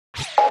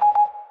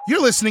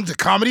You're listening to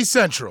Comedy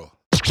Central.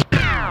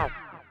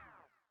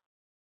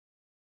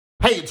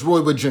 Hey, it's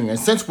Roy Wood Jr., and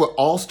since we're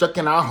all stuck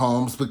in our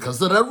homes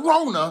because of the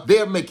Rona,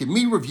 they're making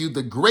me review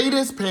the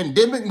greatest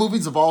pandemic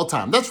movies of all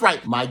time. That's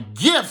right, my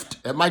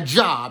gift at my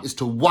job is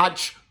to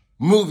watch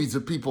movies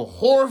of people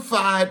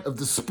horrified of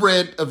the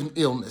spread of an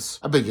illness.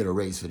 I better get a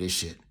raise for this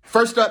shit.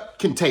 First up,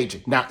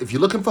 Contagion. Now, if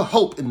you're looking for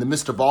hope in the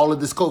midst of all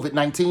of this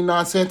COVID-19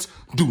 nonsense,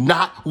 do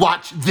not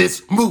watch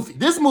this movie.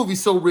 This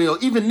movie's so real,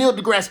 even Neil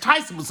deGrasse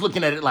Tyson was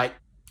looking at it like,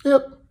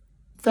 yep.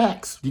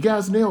 Facts. You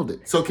guys nailed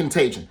it. So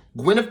Contagion.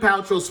 Gwyneth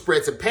Paltrow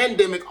spreads a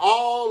pandemic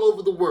all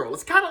over the world.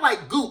 It's kind of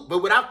like Goop,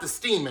 but without the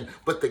steaming.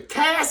 But the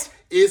cast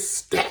is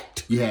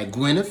stacked. You had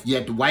Gwyneth. You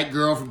had the white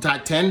girl from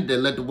Titanic that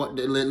let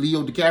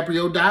Leo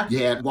DiCaprio die. You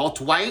had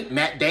Walter White,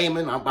 Matt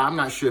Damon. I'm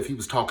not sure if he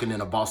was talking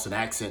in a Boston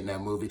accent in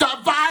that movie. The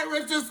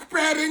virus is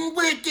spreading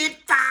wicked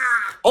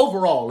fast.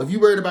 Overall, if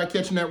you're worried about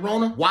catching that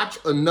Rona, watch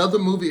another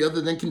movie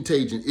other than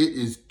Contagion. It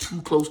is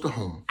too close to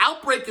home.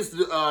 Outbreak is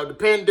the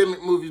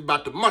pandemic movie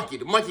about the monkey.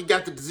 The monkey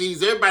got the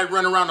disease. Everybody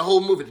running around the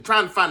whole movie. They're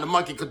trying to find the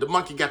monkey because the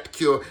monkey got the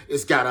cure.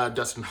 It's got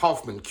Dustin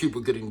Hoffman,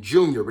 Cuba Gooding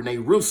Jr., Rene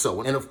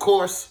Russo, and of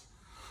course,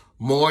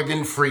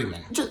 Morgan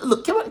Freeman.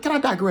 Look, can I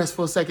digress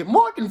for a second?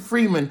 Morgan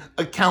Freeman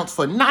accounts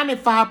for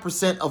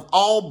 95% of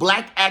all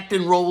black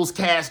acting roles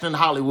cast in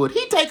Hollywood.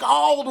 He take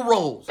all the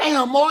roles.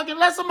 Damn, Morgan,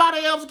 let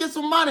somebody else get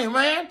some money,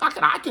 man.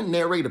 I can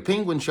narrate a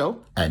penguin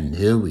show. And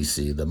here we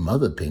see the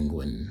mother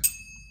penguin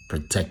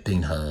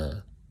protecting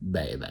her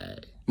baby.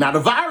 Now, the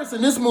virus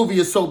in this movie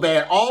is so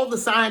bad, all the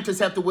scientists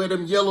have to wear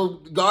them yellow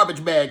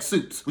garbage bag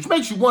suits, which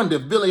makes you wonder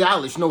if Billie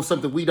Eilish knows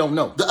something we don't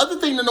know. The other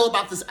thing to know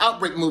about this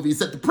outbreak movie is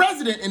that the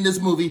president in this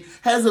movie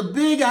has a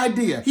big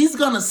idea. He's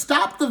gonna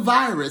stop the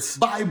virus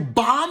by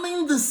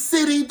bombing the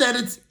city that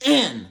it's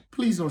in.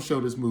 Please don't show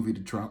this movie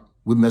to Trump.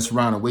 We mess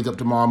around and wake up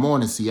tomorrow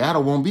morning,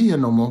 Seattle won't be here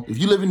no more. If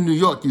you live in New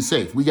York, you're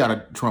safe. We got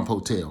a Trump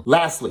hotel.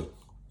 Lastly,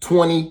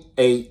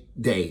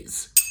 28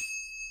 Days.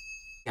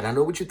 And I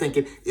know what you're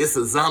thinking, it's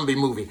a zombie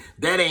movie.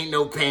 That ain't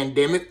no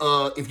pandemic.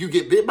 If you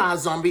get bit by a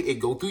zombie, it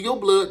go through your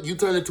blood, you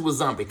turn into a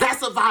zombie.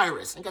 That's a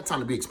virus. I ain't got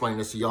time to be explaining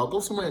this to y'all. Go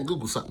somewhere and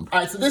Google something.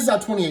 All right, so this is how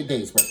 28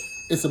 Days work.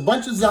 It's a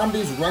bunch of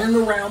zombies running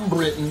around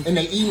Britain, and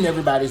they eating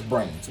everybody's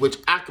brains, which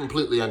I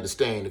completely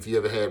understand if you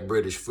ever had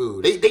British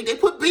food. They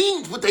put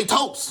beans with their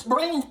toast.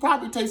 Brains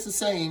probably taste the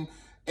same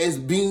as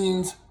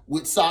beans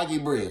with soggy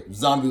bread.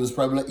 Zombie was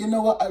probably like, you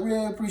know what? I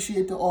really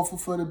appreciate the offer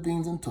for the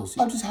beans and toast.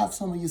 I'll just have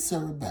some of your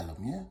cerebellum,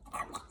 yeah?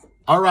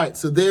 All right,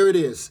 so there it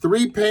is.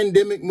 3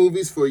 pandemic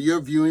movies for your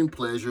viewing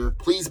pleasure.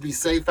 Please be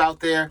safe out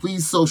there.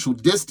 Please social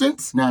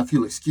distance. Now, if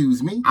you'll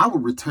excuse me, I will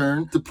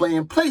return to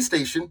playing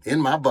PlayStation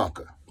in my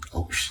bunker.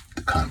 Oh,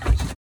 the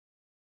condoms.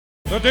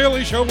 The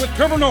Daily Show with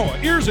Trevor Noah,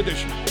 Ears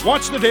Edition.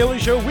 Watch The Daily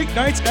Show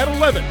weeknights at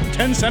 11,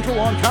 10 Central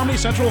on Comedy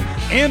Central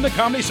and the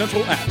Comedy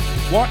Central app.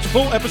 Watch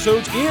full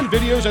episodes and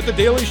videos at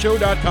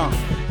thedailyshow.com.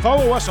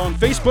 Follow us on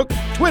Facebook,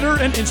 Twitter,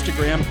 and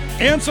Instagram,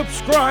 and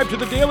subscribe to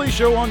The Daily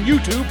Show on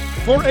YouTube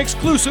for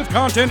exclusive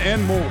content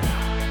and more.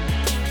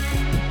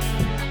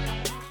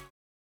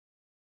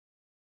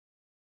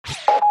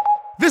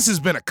 This has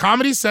been a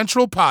Comedy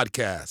Central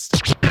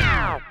podcast.